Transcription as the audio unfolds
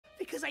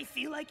Because I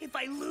feel like if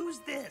I lose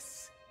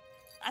this,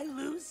 I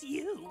lose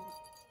you.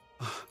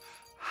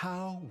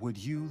 How would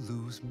you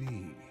lose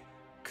me?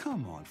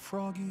 Come on,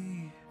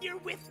 Froggy. You're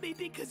with me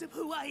because of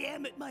who I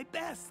am at my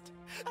best.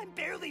 I'm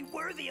barely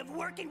worthy of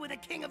working with a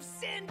king of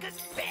sin because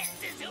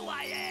this is who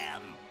I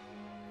am.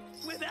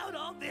 Without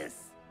all this,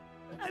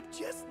 I'm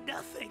just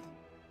nothing.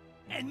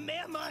 And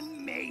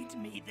Mammon made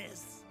me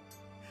this.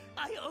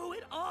 I owe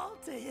it all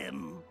to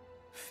him.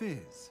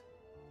 Fizz,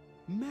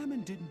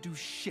 Mammon didn't do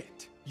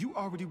shit. You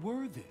already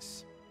were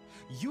this.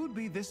 You'd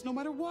be this no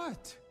matter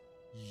what.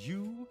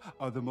 You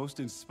are the most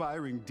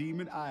inspiring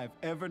demon I've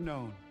ever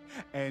known.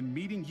 And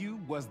meeting you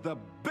was the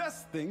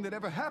best thing that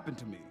ever happened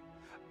to me.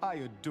 I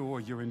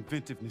adore your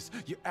inventiveness,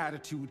 your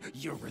attitude,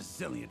 your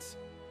resilience.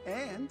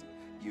 And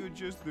you're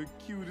just the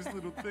cutest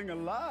little thing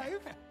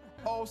alive.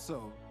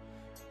 Also,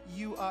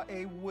 you are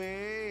a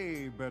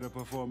way better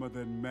performer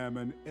than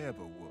Mammon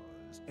ever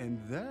was. And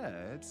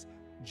that's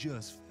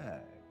just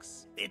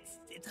facts.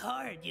 It's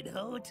hard, you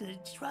know, to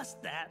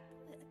trust that.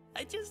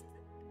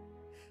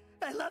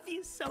 I love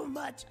you so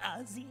much,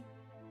 Ozzy.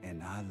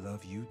 And I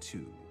love you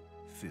too,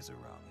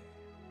 Fizzarolli.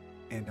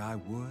 And I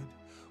would,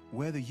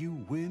 whether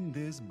you win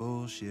this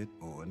bullshit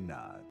or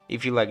not.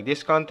 If you like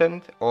this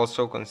content,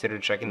 also consider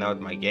checking out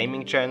my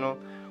gaming channel,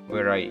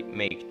 where I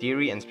make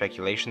theory and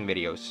speculation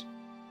videos.